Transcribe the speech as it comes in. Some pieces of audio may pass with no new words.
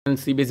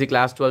CBSE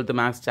class 12th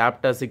maths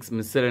chapter 6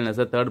 miscellaneous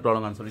third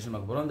problem on solution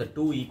the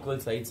two equal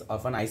sides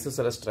of an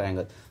isosceles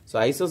triangle. So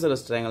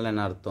isosceles triangle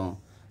என்ன அர்த்தம்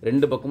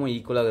ரெண்டு பக்கமும்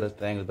ஈக்குவலா இருக்கிற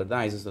triangle பேர்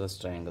தான் isosceles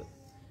triangle.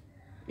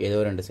 ஏதோ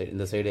ரெண்டு சைடு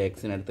இந்த சைடு x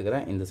ன்னு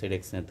எடுத்துக்கறேன் இந்த சைடு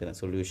x ன்னு எடுத்துக்கறேன்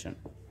solution.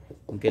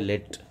 Okay,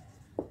 let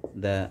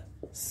the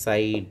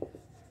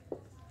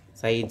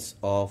sides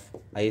of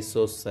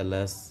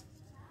isosceles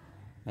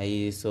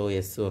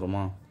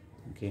வருமா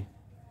okay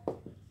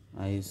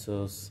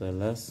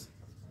isosceles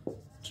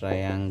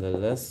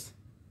triangles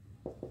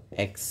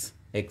x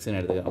ன்னு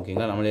எடுத்துக்கலாம்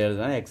ஓகேங்களா நம்மளே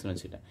எழுதுனா x ன்னு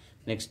வச்சிட்டேன்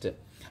next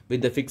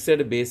with the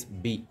fixed base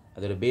b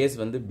அதோட பேஸ்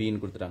வந்து b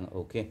ன்னு கொடுத்துறாங்க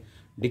ஓகே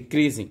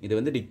decreasing இது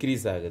வந்து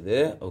decrease ஆகுது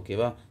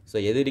ஓகேவா சோ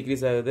எது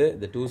decrease ஆகுது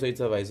the two sides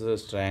of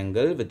isosceles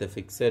triangle with the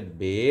fixed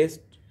base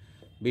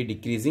be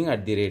decreasing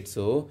at the rate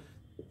so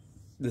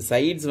the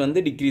sides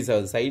வந்து decrease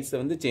ஆகுது sides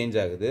வந்து change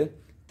ஆகுது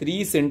 3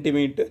 cm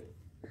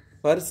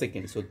per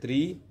second so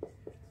 3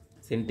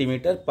 cm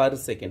per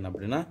second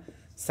அப்படினா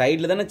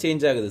சைடுல தான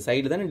சேஞ்ச் ஆகுது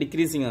சைடுல தான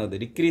டிக்ரீசிங் ஆகுது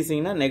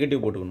டிக்ரீசிங்னா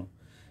நெகட்டிவ் போட்டுக்கணும்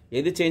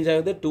எது சேஞ்ச்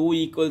ஆகுது two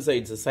equal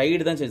sides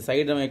சைடு தான் சேஞ்ச்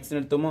சைடு நம்ம x ன்னு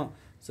எடுத்தோமா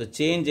சோ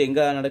சேஞ்ச்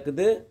எங்க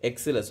நடக்குது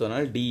x ல சோ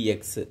அதனால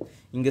dx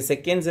இங்க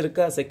செகண்ட்ஸ்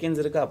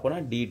இருக்கா அப்பனா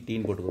dt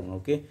ன்னு போட்டுக்கோங்க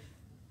ஓகே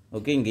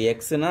ஓகே இங்க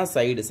x னா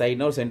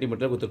சைடுனா ஒரு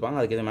சென்டிமீட்டர் கொடுத்திருப்பாங்க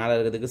அதுக்கு மேல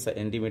இருக்கிறதுக்கு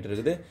சென்டிமீட்டர்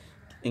இருக்குது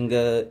இங்க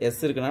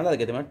s இருக்கனால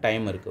அதுக்கு ஏத்த மாதிரி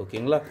டைம் இருக்கு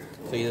ஓகேங்களா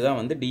சோ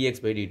இதுதான் வந்து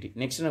dx/dt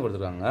நெக்ஸ்ட் என்ன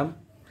கொடுத்திருக்காங்க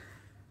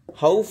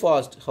how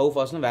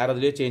fast னா வேற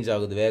எதுலயே சேஞ்ச்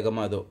ஆகுது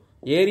வேகமா அதோ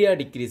area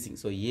decreasing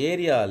so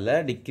area la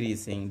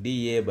decreasing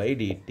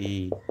dA/dt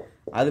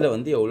அதுல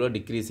வந்து எவ்வளவு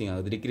decreasing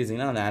ஆகுது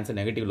decreasingனா அந்த ஆன்சர்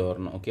நெகட்டிவ்ல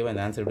வரணும் ஓகேவா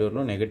இந்த ஆன்சர் எப்படி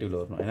வரணும் நெகட்டிவ்ல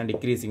வரணும் ஏனா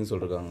decreasing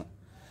சொல்றாங்க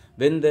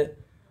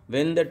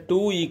when the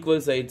two equal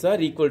sides are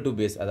equal to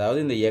base அதாவது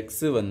இந்த x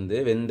வந்து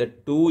when the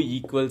two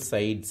equal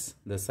sides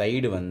the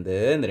side வந்து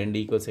இந்த ரெண்டு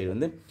equal side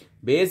வந்து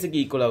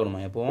பேஸ்க்கு ஈக்குவல்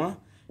ஆகணுமா எப்போவா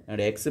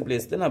என்னோட x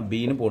பிளேஸ்ல நான்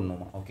b ன்னு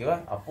போடணுமா ஓகேவா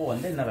அப்போ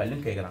வந்து என்ன வேல்யூ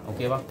கேக்குறாங்க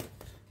ஓகேவா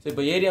சோ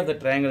இப்போ ஏரியா ஆஃப் தி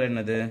ட்ரையாங்கிள்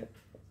என்னது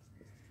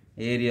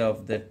area of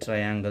the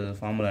triangle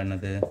formula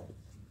என்னது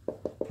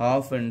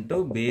half into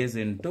base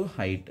into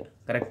height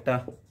correct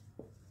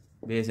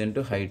base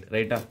into height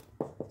right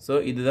so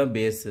இதுதான்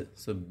base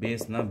so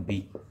base na b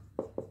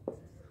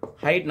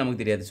height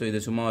நமக்கு தெரியாது so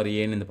இது சும்மா ஒரு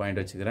a ன்னு இந்த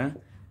பாயிண்ட் வச்சுக்கறேன்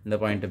இந்த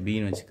பாயிண்ட் b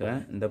ன்னு வச்சுக்கறேன்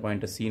இந்த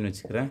பாயிண்ட் c ன்னு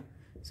வச்சுக்கறேன்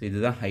so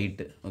இதுதான்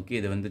height ஓகே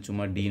இது வந்து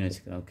சும்மா d ன்னு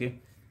வச்சுக்கறேன் ஓகே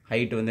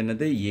height வந்து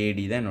என்னது ad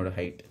தான் என்னோட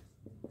height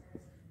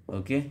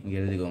ஓகே இங்க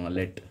எழுதிக்கோங்க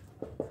let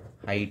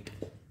height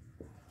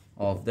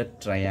of the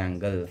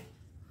triangle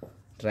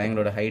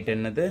triangle height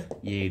என்னது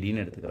AD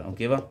ன்னு எடுத்துக்கறேன்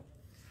ஓகேவா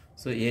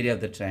so area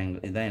of the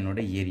triangle இதான் என்னோட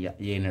ஏரியா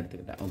A ன்னு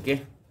எடுத்துக்கிட்டேன் ஓகே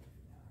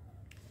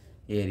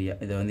ஏரியா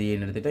இத வந்து A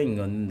ன்னு எடுத்துட்டா இங்க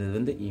வந்து இது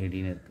வந்து AD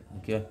ன்னு இருக்கு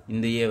ஓகேவா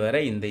இந்த A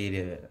வேற இந்த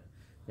ஏரியா வேற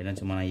என்ன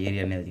சும்மா நான்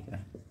ஏரியான்னு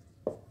எழுதிக்கிறேன்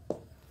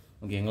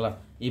ஓகேங்களா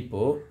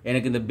இப்போ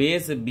எனக்கு இந்த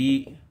பேஸ் B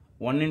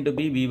 1 *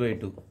 B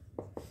b/2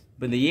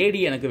 இப்போ இந்த AD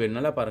எனக்கு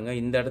வேணும்னா பாருங்க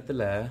இந்த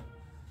இடத்துல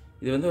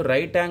இது வந்து ஒரு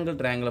ரைட் ஆங்கிள்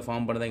ட்ரையாங்கிளை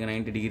ஃபார்ம் பண்ணதா இங்க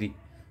 90 டிகிரி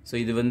so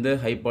இது வந்து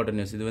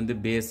hypotenuse இது வந்து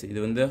base இது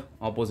வந்து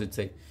opposite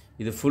side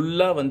இது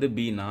ஃபுல்லா வந்து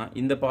b னா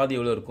இந்த பாதி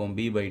எவ்வளவு இருக்கும்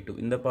b/2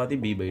 இந்த பாதி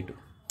b/2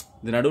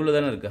 இது நடுவுல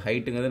தான இருக்கு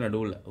ஹைட்ங்கிறது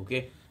நடுவுல ஓகே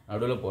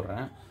நடுவுல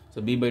போடுறேன் so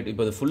b/2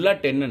 இப்போ இது ஃபுல்லா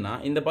 10 னா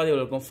இந்த பாதி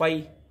எவ்வளவு இருக்கும் 5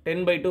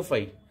 10/2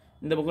 5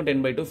 இந்த பக்கம்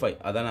 10/2 5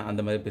 அத நான்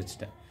அந்த மாதிரி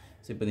பிரிச்சிட்டேன்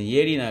so இப்போ இந்த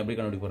AD நான் எப்படி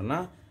கண்டுபிடிக்க போறேன்னா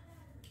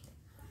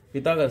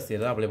பித்தாகரஸ்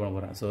தியரம் அப்ளை பண்ண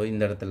போறேன் so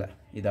இந்த இடத்துல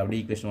இது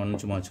அப்படியே ஈக்குவேஷன்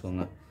 1 சும்மா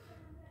வச்சுக்கோங்க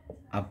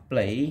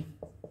apply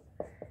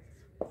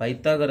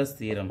Pythagoras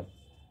theorem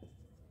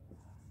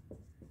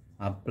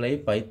apply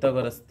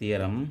Pythagoras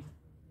theorem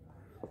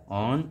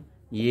on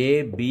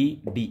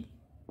ABD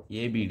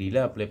ல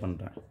அப்ளை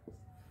பண்றேன்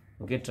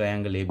ஓகே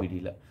ட்ரையாங்கிள் ABD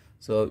ல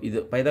சோ இது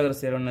Pythagoras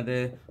theorem என்னது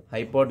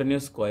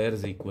hypotenuse square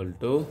is equal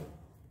to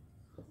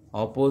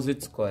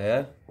opposite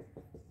square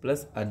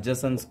plus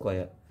adjacent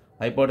square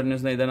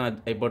hypotenuse னா இதான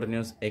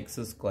hypotenuse x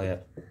square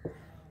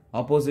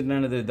opposite னா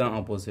என்னது இதான்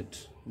opposite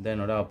இதான்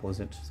என்னோட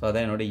opposite சோ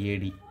அதான் என்னோட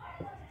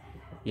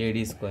AD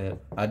square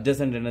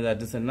adjacent என்னது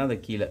adjacent னா அது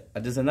கீழ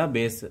adjacent னா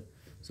base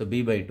so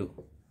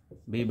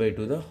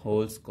b/2 the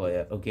whole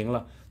square ஓகேங்களா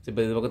சோ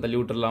இப்போ இந்த பக்கம் தள்ளி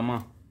விட்டுறலாமா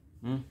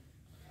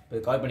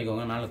இப்போ காப்பி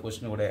பண்ணிக்கோங்க நாளை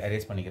क्वेश्चन கூட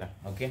erase பண்ணிக்கிறேன்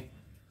ஓகே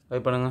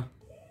காப்பி பண்ணுங்க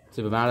சோ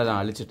இப்போ மேல நான்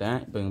அழிச்சிட்டேன்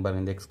இப்போ இங்க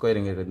பாருங்க இந்த x2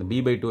 இங்க இருக்கு இந்த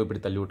b/2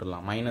 எப்படி தள்ளி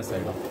விட்டுறலாம் மைனஸ்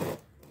ஆயிடும்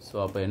சோ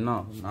அப்ப என்ன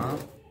ஆகும்னா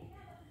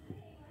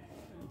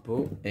இப்போ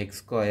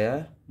x2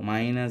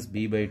 minus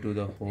b/2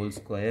 the whole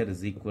square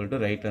is equal to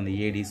right அந்த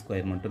AD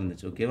square மட்டும்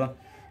இருந்துச்சு ஓகேவா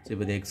சோ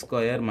இப்போ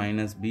x2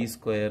 minus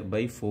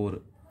b²/4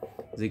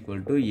 is equal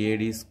to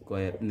AD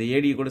square இந்த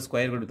AD கூட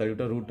ஸ்கொயர் கூட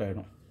தள்ளிவிட்டா ரூட்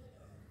ஆயிடும்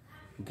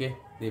ஓகே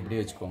இது இப்படி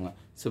வெச்சுக்கோங்க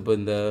சோ இப்போ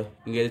இந்த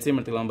இங்க LCM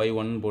எடுத்துக்கலாம் by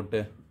 1 போட்டு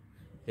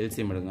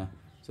LCM எடுங்க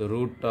so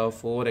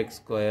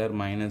 √4x²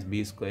 minus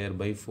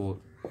b²/4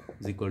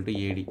 is equal to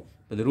AD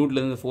இப்போ இந்த ரூட்ல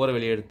இருந்து 4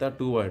 வெளிய எடுத்தா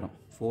 2 ஆயிடும்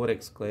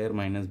 4x²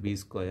 minus b²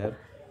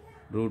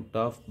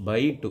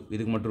 √2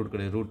 இதுக்கு மட்டும் ரூட்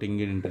கிடையாது ரூட்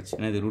இங்க நின்றுச்சு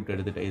நான் இது ரூட்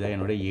எடுத்துட்டேன் இதான்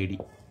என்னோட AD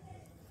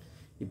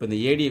இப்போ இந்த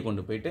AD யை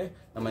கொண்டு போய்ட்டு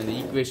நம்ம இந்த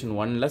ஈக்குவேஷன்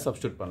 1 ல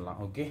சப்ஸ்டிட்யூட் பண்ணலாம்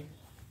ஓகே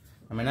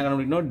நம்ம என்ன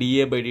கண்டுபிடிக்கணும்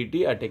dA/dt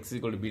at x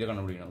 = b ல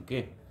கண்டுபிடிக்கணும் ஓகே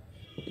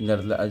இந்த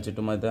இடத்துல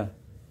அழிச்சிட்டுமா இத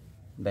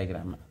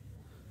டயகிராம்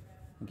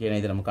ஓகே நான்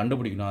இதை நம்ம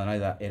கண்டுபிடிக்கணும், அதனால்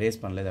இதை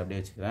எரேஸ் பண்ணல, இதை அப்படியே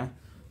வச்சுக்கிறேன்.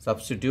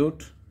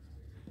 சப்ஸ்டிடியூட்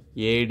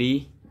ஏடி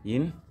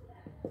இன்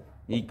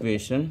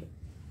ஈக்குவேஷன்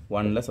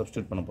 1ல்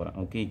சப்ஸ்டியூட் பண்ண போகிறேன்.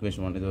 ஓகே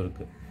ஈக்குவேஷன் 1 இது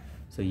இருக்குது.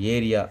 So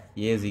area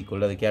A is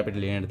equal, அது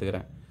கேபிட்டல் ஏன்னு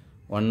எடுத்துக்கிறேன்,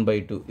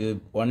 1/2 இது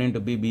 1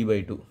 into b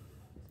b/2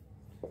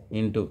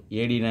 இன்ட்டு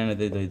ஏடினா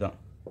என்னது இதுதான்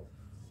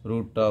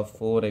root of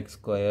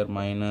 4x²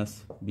 minus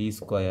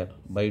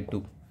b²/2.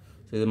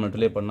 So இது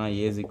மட்டும் பண்ணால்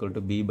a is equal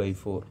to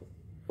b/4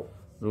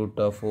 root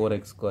of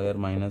 4x²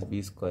 minus b².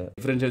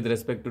 Differential with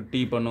respect to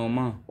t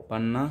பண்ணுவோமா,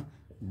 பண்ணால்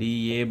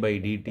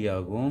dA/dt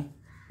ஆகும்.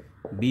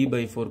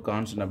 b/4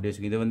 கான்ஸ்டன்ட் அப்படி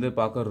வச்சுக்கோங்க. இது வந்து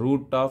பார்க்க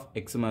ரூட் ஆஃப்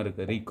எக்ஸ் மாதிரி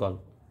இருக்குது. Recall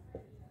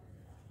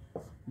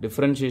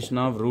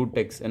differentiation of root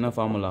X என்ன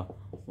ஃபார்முலா,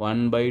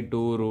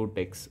 1/2 root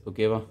x.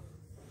 ஓகேவா?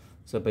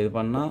 ஸோ இப்போ இது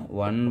பண்ணால்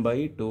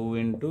 1/2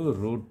 into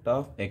root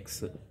of x.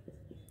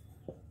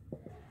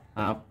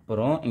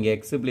 அப்புறம் இங்கே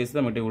எக்ஸ் பிளேஸ்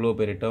தான் மட்டும் இவ்வளோ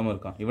பெரிய டேர்ம்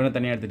இருக்கான், இவனை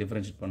தனியாக எடுத்து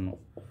டிஃபரன்ஷியேட் பண்ணணும்.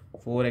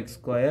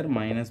 4x²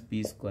 minus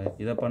b².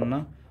 இதை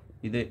பண்ணால்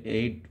இது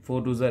 4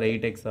 2s are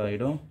 8x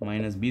ஆகிடும்,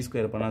 மைனஸ்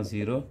b² பண்ணால்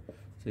 0.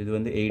 ஸோ இது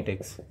வந்து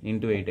 8x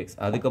இன்ட்டு 8x.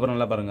 அதுக்கப்புறம்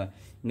நல்லா பாருங்கள்,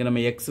 இங்கே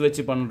நம்ம எக்ஸ்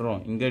வச்சு பண்ணுறோம்,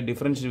 இங்கே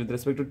differentiate with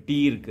respect to D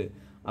இருக்குது.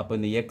 அப்போ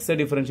இந்த எக்ஸை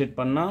டிஃபரன்ஷியேட்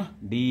பண்ணால்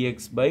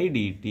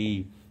dx/dt.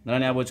 நல்லா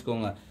ஞாபகம்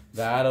வச்சுக்கோங்க,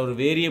 வேற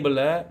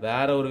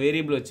ஒரு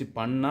வேரியபிள் வச்சு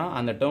பண்ணால்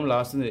அந்த டேர்ம்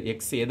லாஸ்ட்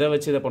எக்ஸ் எதை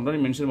வச்சு இதை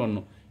பண்ணுறோன்னு மென்ஷன்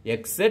பண்ணணும்.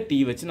 எக்ஸை டி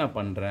வச்சு நான்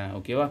பண்ணுறேன்.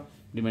 ஓகேவா?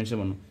 இப்படி மென்ஷன்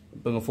பண்ணணும்.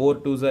 இப்போ இங்கே 4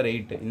 2s are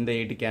 8, இந்த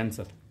 8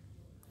 கேன்சல்.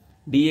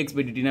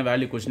 dx/dtனா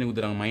வேல்யூ கொஸ்டின்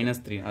கொடுத்துறாங்க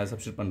 -3, அதை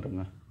சப்ஸ்டியூட்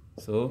பண்ணுறேங்க.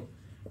 So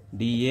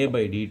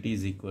dA/dt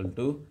is equal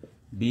to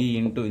b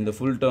into இந்த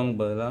ஃபுல் டேர்முக்கு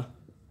பதிலாக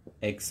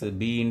x,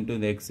 b into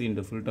இந்த x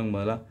into ஃபுல் டேர்முக்கு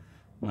பதிலாக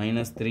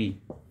 -3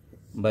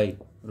 by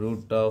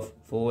root of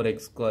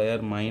 4x²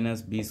 minus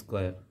b².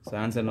 So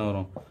answer என்ன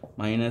வரும்,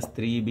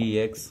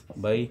 -3bx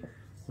by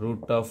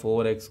root of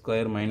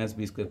 4x² minus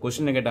b².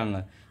 Question கேட்டாங்க,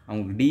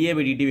 அவங்களுக்கு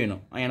dA/dt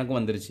வேணும், எனக்கு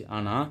வந்துருச்சு.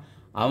 ஆனால்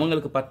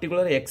அவங்களுக்கு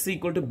பர்டிகுலர் x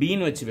equal to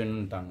bன்னு வச்சு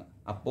வேணும்ட்டாங்க.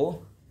 அப்போது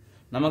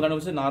நம்ம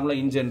கண்டுபிடிச்சு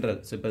நார்மலாக இன் ஜென்ரல்.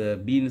 ஸோ இப்போ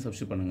bன்னு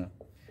சப்ஸ்டியூட் பண்ணுங்க,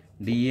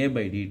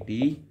 dA/dt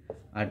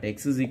at x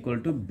is equal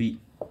to b.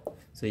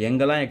 So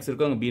எங்கெல்லாம் x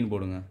இருக்கோ அங்கே bன்னு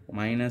போடுங்க.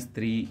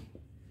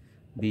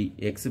 -3b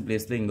x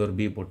பிளேஸில் இங்கே ஒரு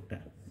b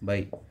போட்டேன் by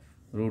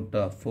root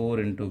of 4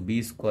 into b²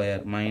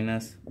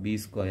 minus b².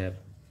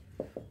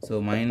 So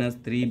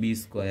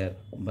 -3b²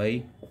 by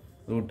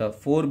root of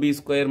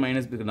 4b²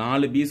 minus b².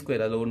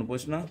 4b², அதில் ஒன்று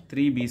போச்சுன்னா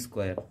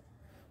 3b².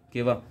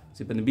 ஓகேவா? ஸோ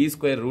இப்போ இந்த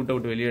b² ரூட்டை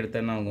விட்டு வெளியே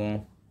எடுத்தா என்ன ஆகும்,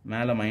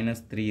 மேலே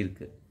 -3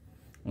 இருக்குது.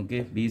 ஓகே,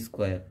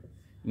 b²,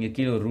 இங்கே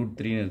கீழே ஒரு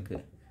 √3 இருக்குது.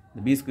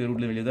 இந்த b²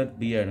 ரூட்டில் வெளியே தான்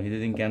b ஆகிடும்.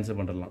 இதையும் கேன்சல்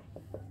பண்ணிடலாம்.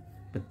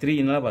 இப்போ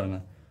 3னால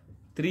பாருங்கள்,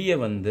 3ஐ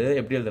வந்து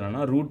எப்படி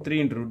எழுதுறான்னா √3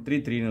 into √3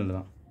 3ன்னு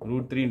எழுதலாம்.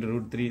 √3 into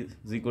 √3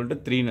 is equal to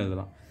 3ன்னு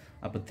எழுதலாம்.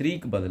 அப்போ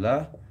 3க்கு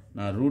பதிலாக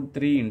நான்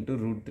 √3 into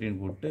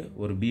 √3ன்னு போட்டு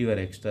ஒரு b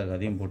வேறு எக்ஸ்ட்ரா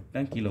அதையும்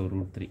போட்டுட்டேன், கீழே ஒரு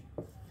 √3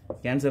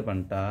 கேன்சல்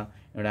பண்ணிட்டா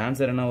என்னோட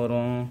ஆன்சர் என்ன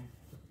வரும்.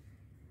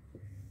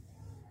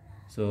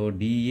 So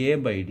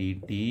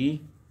dA/dt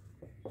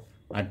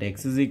at x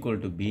is equal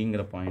to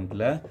bங்கிற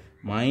பாயிண்டில்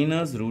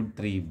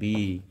 -√3b.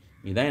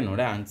 இதுதான்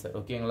என்னோட ஆன்சர்.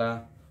 ஓகேங்களா?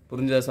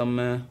 புரிஞ்ச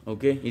சம்மு?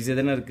 ஓகே, ஈஸியாக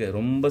தானே இருக்குது,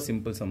 ரொம்ப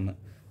சிம்பிள் சம்மு.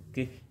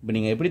 ஓகே, இப்போ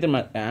நீங்கள் எப்படி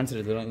தெரியுமா ஆன்சர்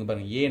எடுத்துக்கிறோம், இங்கே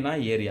பாருங்கள், ஏனா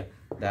area.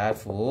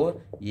 therefore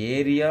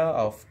area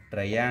of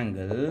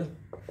triangle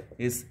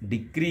is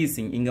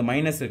decreasing. இங்கே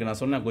மைனஸ் இருக்குது,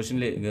 நான் சொன்னேன்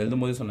கொஸ்டின்லேயே இங்கே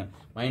எழுதும்போது சொன்னேன்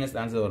மைனஸ்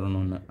ஆன்சர்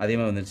வரணும்னு, அதே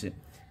மாதிரி வந்துச்சு.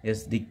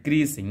 எஸ்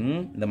டிக்ரீசிங்,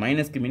 இந்த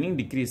மைனஸ்க்கு meaning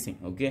decreasing.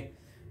 Okay,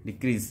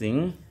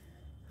 decreasing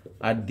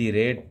at the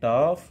rate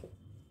of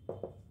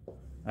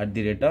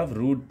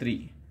 √3.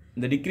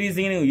 இந்த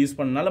டிக்ரீசிங் நீங்கள் யூஸ்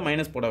பண்ணனால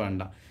மைனஸ் போட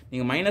வேண்டாம்.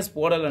 நீங்கள் மைனஸ்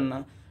போடலைன்னா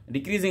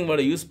டிக்ரீசிங்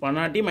வேர்டை யூஸ்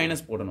பண்ணாட்டி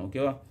மைனஸ் போடணும்.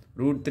 ஓகேவா?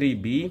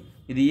 √3b.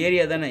 இது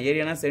ஏரியா தானே,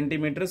 ஏரியானா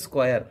சென்டிமீட்டர்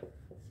ஸ்கொயர்,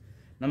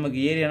 நமக்கு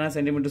ஏரியானா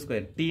சென்டிமீட்டர்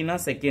ஸ்கொயர், டீனா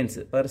செகண்ட்ஸ்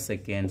பர்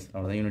செகண்ட்ஸ்,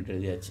 அவ்வளோதான் யூனிட்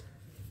எழுதியாச்சு.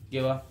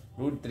 ஓகேவா?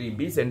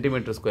 √3b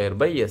centimetre square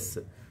by S.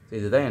 So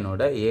இதுதான்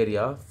என்னோட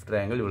ஏரியா ஆஃப்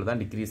ட்ரையாங்கிள், இவ்வளோ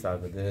தான் டிக்ரீஸ்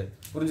ஆகுது.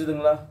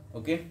 புரிஞ்சுதுங்களா?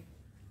 ஓகே,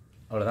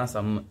 அவ்வளோதான்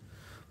சம்மு.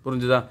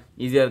 புரிஞ்சுதா?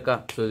 ஈஸியாக இருக்கா?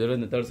 ஸோ இதோட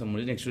இந்த தேர்ட் சம்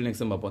முடிஞ்சு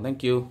நெக்ஸ்ட் சம் பார்ப்போம்.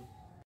 தேங்க்யூ.